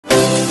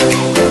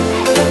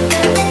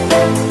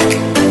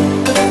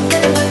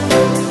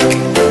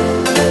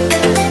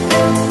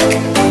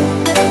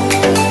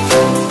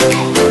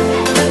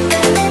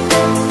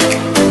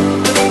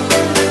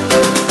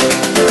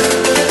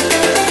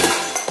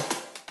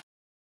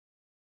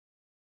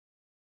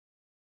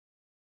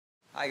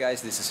Hi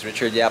guys, this is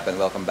Richard Yap and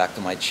welcome back to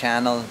my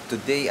channel.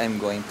 Today I'm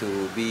going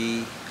to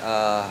be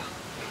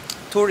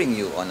touring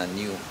you on a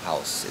new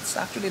house. It's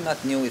actually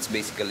not new, it's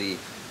basically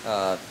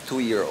a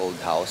 2-year-old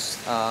house.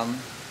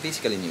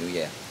 Basically new,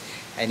 yeah.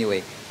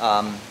 Anyway,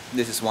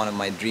 this is one of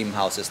my dream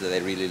houses that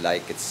I really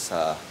like. It's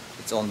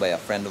owned by a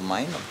friend of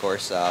mine. Of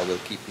course,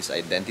 we'll keep his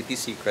identity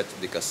secret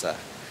because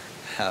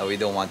we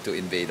don't want to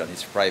invade on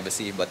his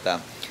privacy, but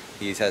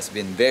he has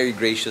been very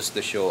gracious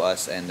to show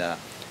us and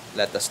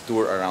let us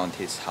tour around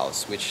his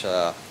house, which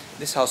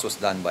this house was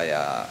done by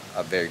a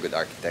very good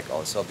architect,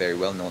 also a very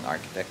well-known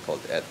architect called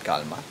Ed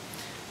Calma.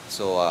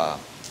 So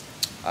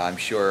I'm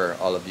sure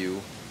all of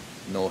you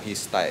know his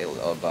style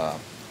of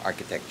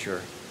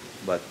architecture,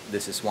 but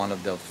this is one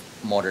of the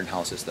modern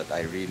houses that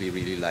I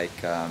really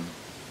like.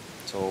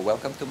 So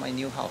welcome to my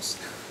new house.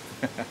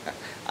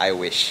 I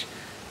wish.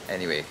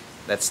 Anyway,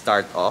 let's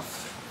start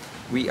off.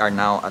 We are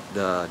now at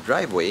the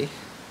driveway,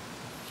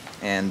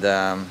 and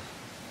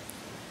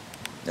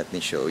let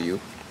me show you.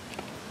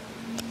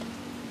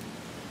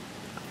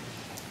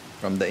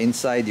 From the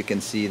inside, you can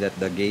see that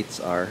the gates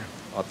are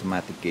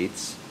automatic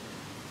gates.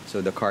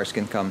 So the cars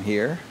can come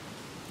here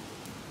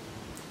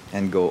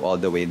and go all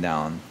the way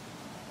down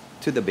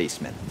to the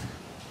basement.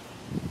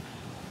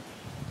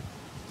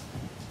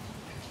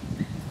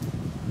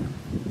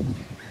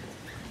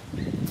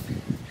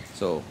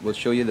 So we'll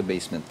show you the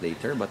basement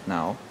later, but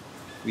now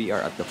we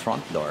are at the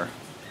front door.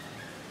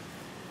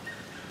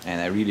 And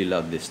I really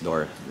love this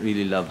door.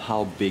 Really love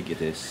how big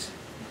it is,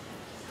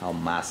 how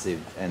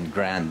massive and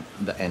grand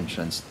the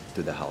entrance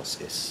to the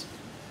house is.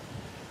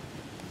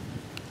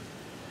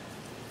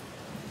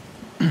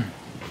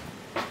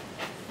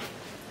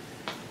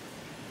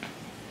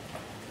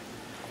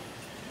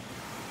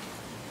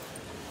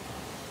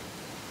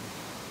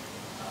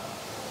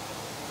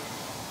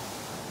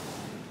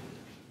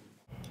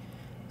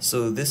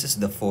 So this is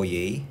the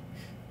foyer,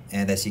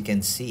 and as you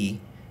can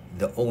see,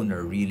 the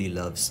owner really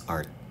loves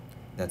art.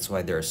 That's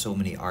why there are so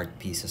many art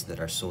pieces that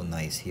are so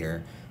nice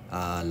here,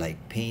 like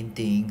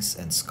paintings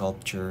and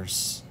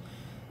sculptures.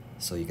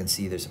 So you can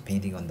see there's a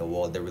painting on the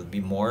wall. There will be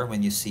more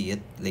when you see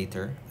it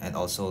later. And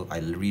also, I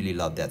really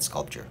love that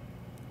sculpture.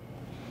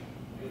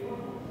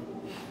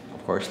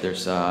 Of course,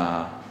 there's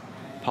a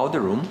powder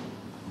room.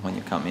 When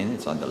you come in,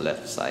 it's on the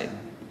left side.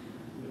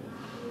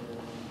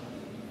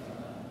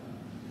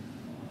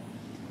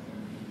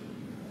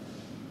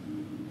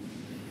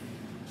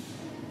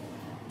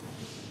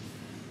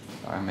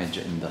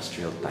 Medyo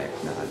industrial type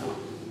na ano.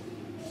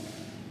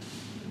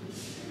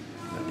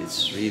 But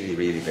it's really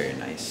very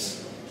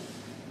nice.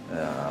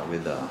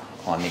 With the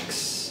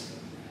onyx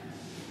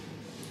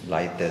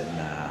lighted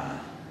na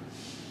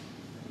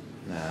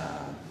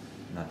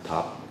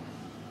top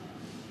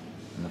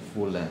and a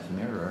full-length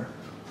mirror.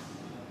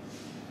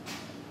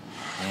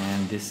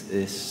 And this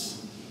is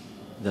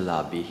the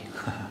lobby.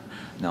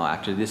 No,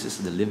 actually this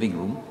is the living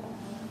room.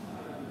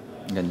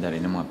 Ganda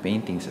rin ng mga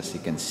paintings, as you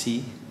can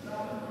see.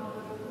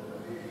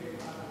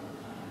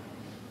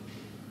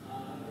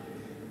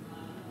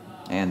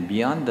 And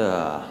beyond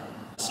the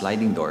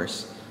sliding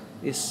doors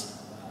is,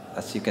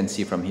 as you can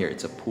see from here,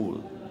 it's a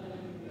pool.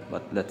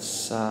 But let's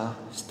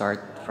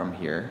start from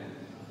here.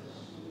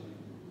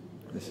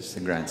 This is the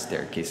grand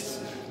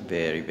staircase.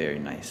 Very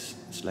nice.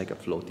 It's like a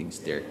floating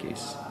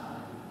staircase.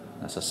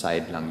 Nasa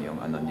side lang yung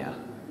ano niya.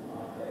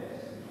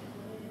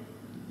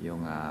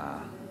 Yung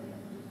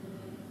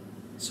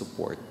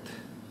support.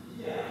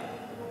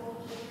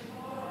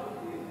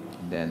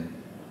 And then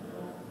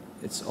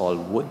it's all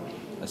wood,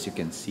 as you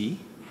can see.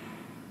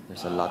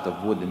 There's a lot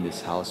of wood in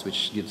this house,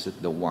 which gives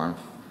it the warmth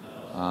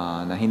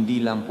na hindi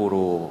lang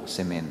puro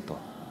semento.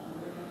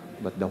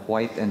 But the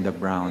white and the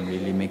brown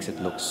really makes it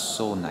look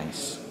so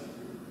nice.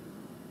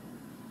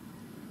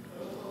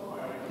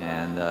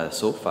 And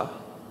sofa.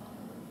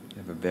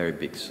 You have a very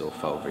big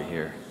sofa over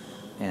here.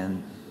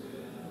 And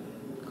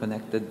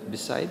connected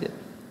beside it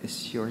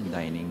is your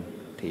dining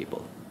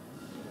table.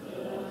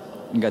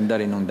 Ang ganda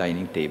rin ng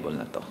dining table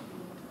na to.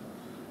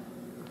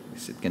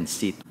 Because it can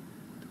seat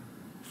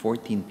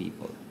 14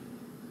 people.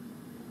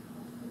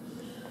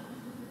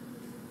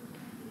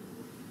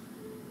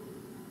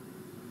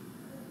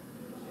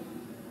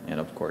 And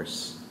of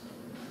course,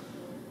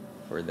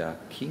 for the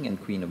king and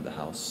queen of the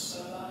house,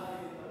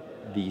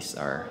 these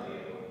are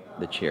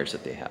the chairs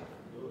that they have.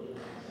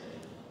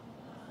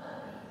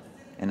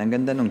 And ang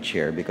ganda ng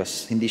chair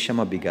because hindi siya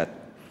mabigat,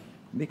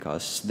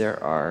 because there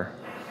are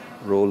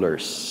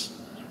rollers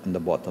on the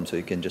bottom so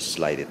you can just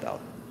slide it out.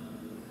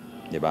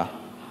 Diba?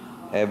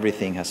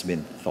 Everything has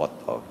been thought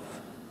of.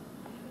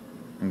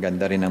 Ang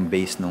ganda rin ang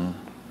base nung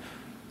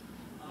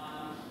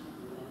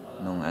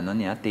ano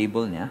niya,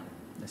 table niya,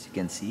 as you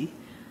can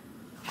see.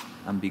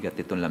 Ang bigat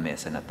itong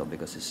lamesa na to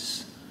because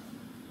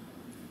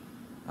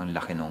ang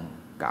laki nung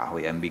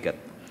kahoy, ang bigat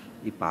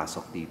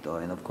ipasok dito.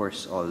 And of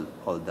course, all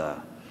the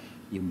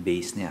yung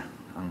base niya,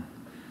 ang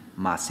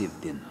massive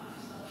din.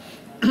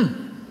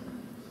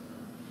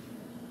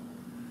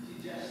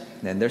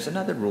 Then there's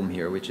another room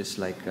here which is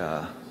like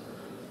a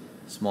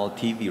small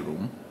TV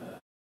room.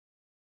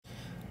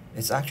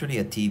 It's actually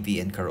a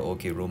TV and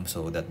karaoke room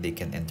so that they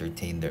can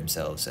entertain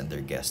themselves and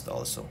their guests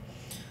also.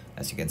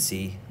 As you can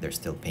see, there's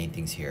still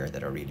paintings here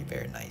that are really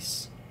very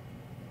nice.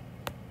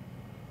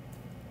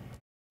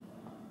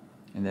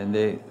 And then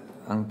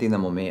ang tingnan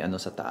mo may ano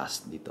sa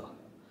taas dito.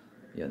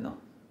 Yan no.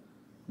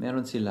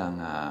 Meron silang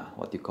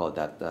what you call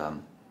that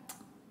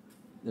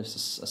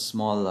there's a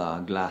small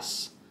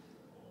glass.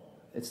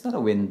 It's not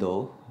a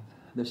window.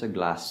 There's a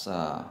glass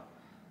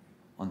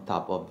on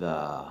top of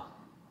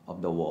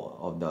the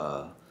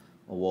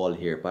wall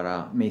here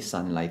para may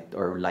sunlight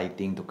or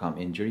lighting to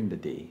come in during the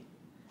day.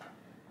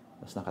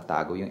 Tapos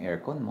nakatago yung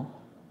aircon mo.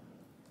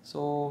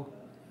 So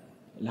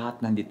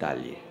lahat ng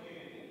detalye.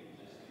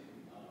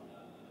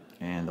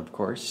 And of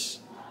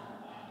course,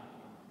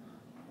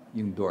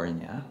 yung door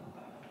niya,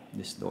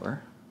 this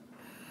door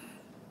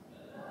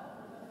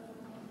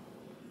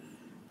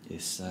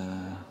is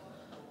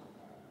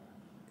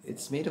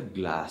it's made of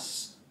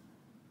glass,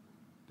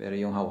 pero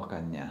yung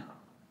hawakan niya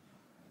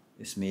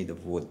is made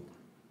of wood.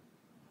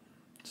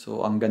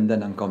 So ang ganda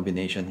ng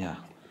combination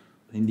niya.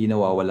 Hindi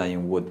nawawala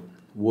yung wood.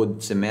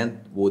 Wood,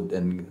 cement, wood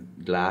and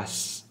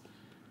glass.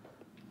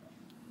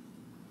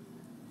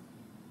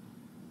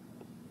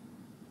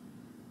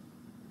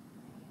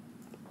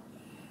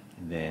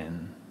 And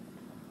then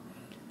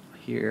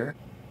here,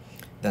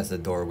 that's the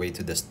doorway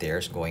to the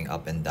stairs going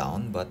up and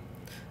down, but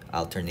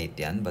alternate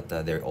yan. But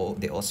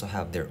they also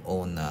have their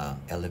own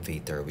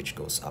elevator which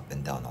goes up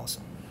and down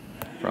also.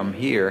 From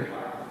here,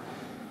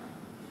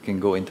 you can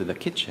go into the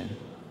kitchen,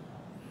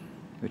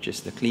 which is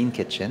the clean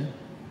kitchen.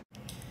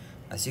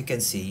 As you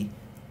can see,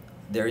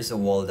 there is a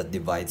wall that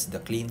divides the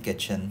clean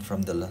kitchen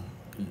from the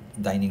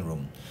dining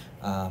room.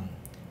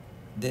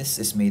 This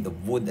is made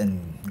of wood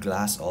and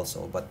glass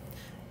also, but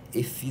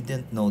if you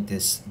didn't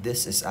notice,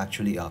 this is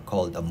actually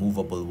called a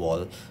movable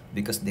wall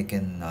because they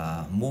can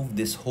move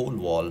this whole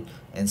wall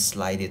and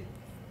slide it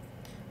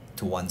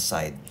to one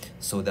side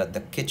so that the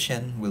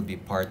kitchen will be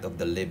part of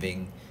the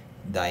living,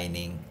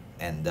 dining,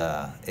 and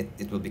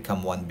it will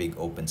become one big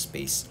open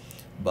space.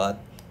 But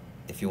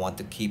if you want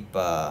to keep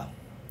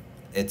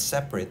it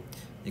separate,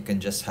 you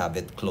can just have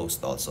it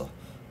closed also.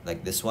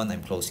 Like this one,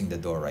 I'm closing the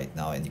door right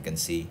now and you can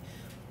see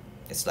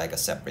it's like a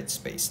separate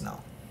space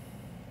now.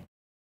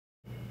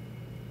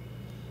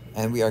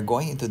 And we are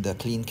going into the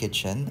clean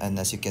kitchen, and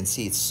as you can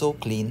see, it's so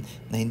clean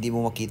na hindi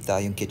mo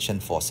makita yung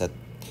kitchen faucet.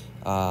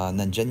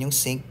 Nandyan yung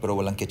sink pero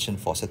walang kitchen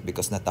faucet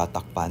because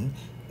natatakpan.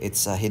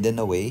 It's hidden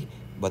away,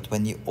 but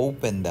when you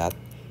open that,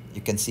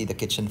 you can see the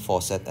kitchen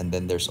faucet, and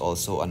then there's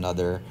also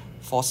another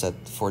faucet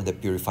for the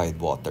purified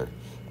water.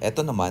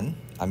 Ito naman,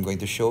 I'm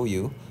going to show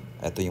you,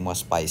 ito yung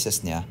mga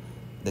spices niya,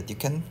 that you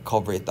can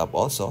cover it up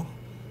also.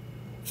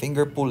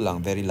 Finger pull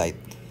lang, very light.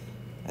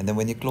 And then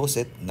when you close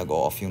it,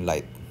 nag-off yung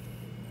light.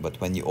 But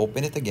when you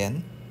open it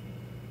again,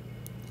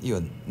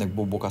 yun,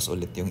 nagbubukas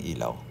ulit yung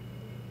ilaw.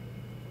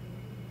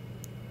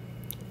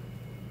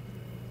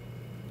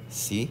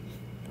 See?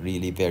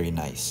 Really very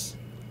nice.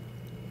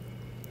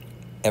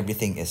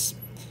 Everything is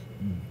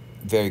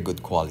very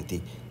good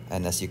quality.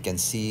 And as you can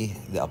see,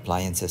 the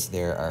appliances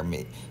there are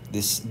made,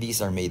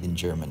 these are made in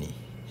Germany.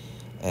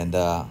 And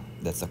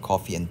that's a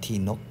coffee and tea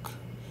nook.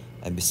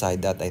 And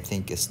beside that, I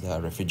think is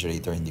the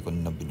refrigerator, hindi ko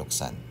na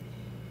binuksan.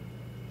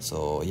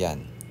 So,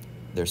 yan.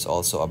 There's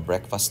also a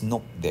breakfast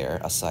nook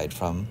there aside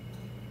from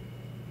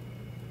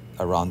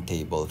a round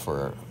table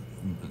for,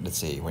 let's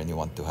say, when you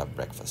want to have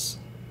breakfast.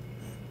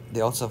 They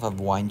also have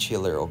wine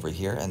chiller over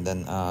here, and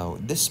then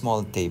this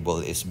small table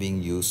is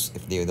being used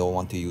if they don't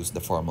want to use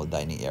the formal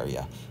dining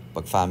area.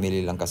 Pag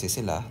family lang kasi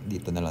sila,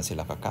 dito na lang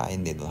sila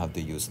kakain, they don't have to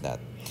use that.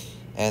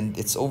 And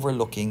it's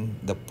overlooking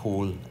the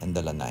pool and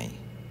the lanai.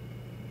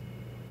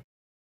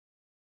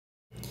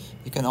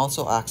 You can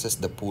also access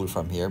the pool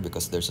from here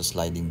because there's a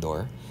sliding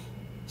door.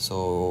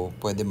 So,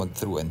 pwede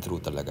mag-through and through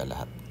talaga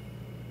lahat.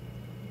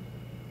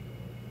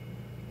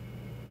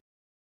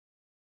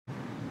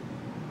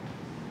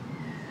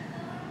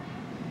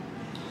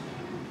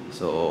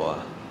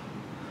 So,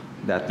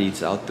 that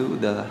leads out to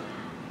the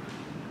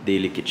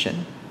daily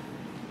kitchen.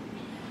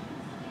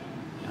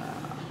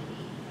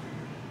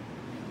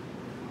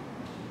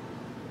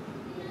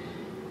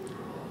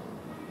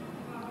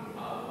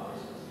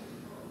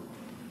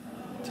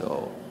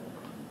 So,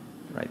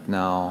 right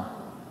now,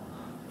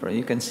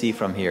 you can see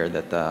from here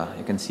that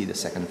you can see the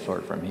second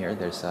floor from here.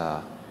 There's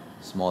a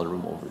small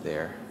room over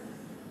there.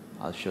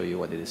 I'll show you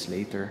what it is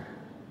later.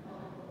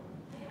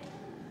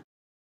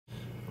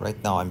 Right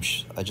now,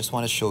 I just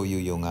want to show you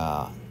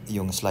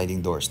yung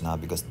sliding doors na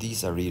because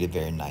these are really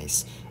very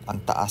nice. Ang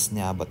taas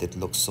niya but it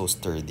looks so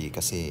sturdy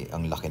kasi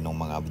ang laki ng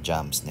mga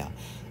jambs niya.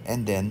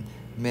 And then,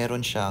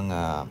 meron siyang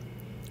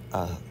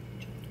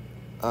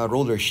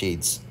roller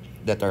shades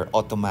that are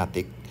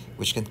automatic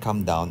which can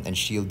come down and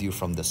shield you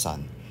from the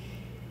sun.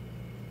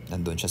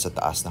 Nandun siya sa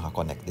taas,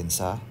 nakakonect din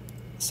sa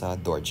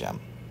door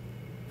jamb.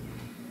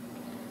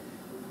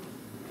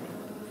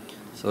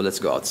 So let's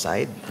go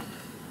outside.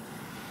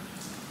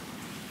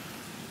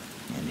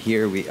 And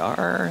here we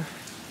are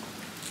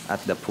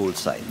at the pool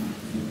side.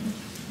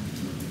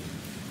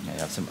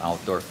 You have some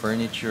outdoor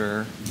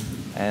furniture,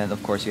 and of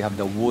course you have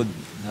the wood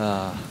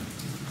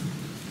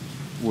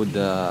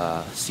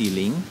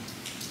ceiling,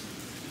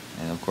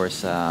 and of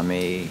course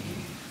may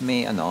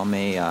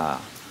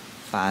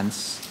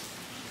fans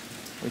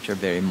which are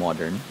very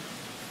modern,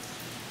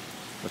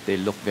 but they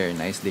look very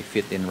nice. They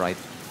fit in right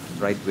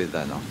with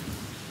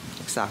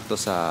eksakto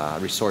sa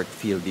resort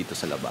feel dito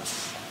sa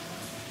labas.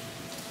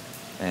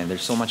 And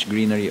there's so much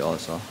greenery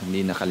also.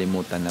 Hindi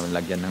nakalimutan na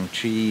lagyan ng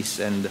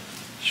trees and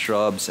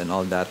shrubs and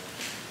all that.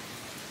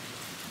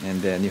 And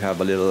then you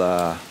have a little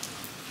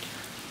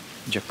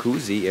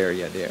jacuzzi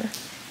area there,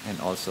 and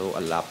also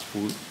a lap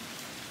pool.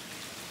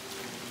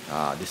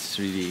 This is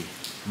really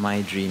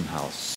my dream house.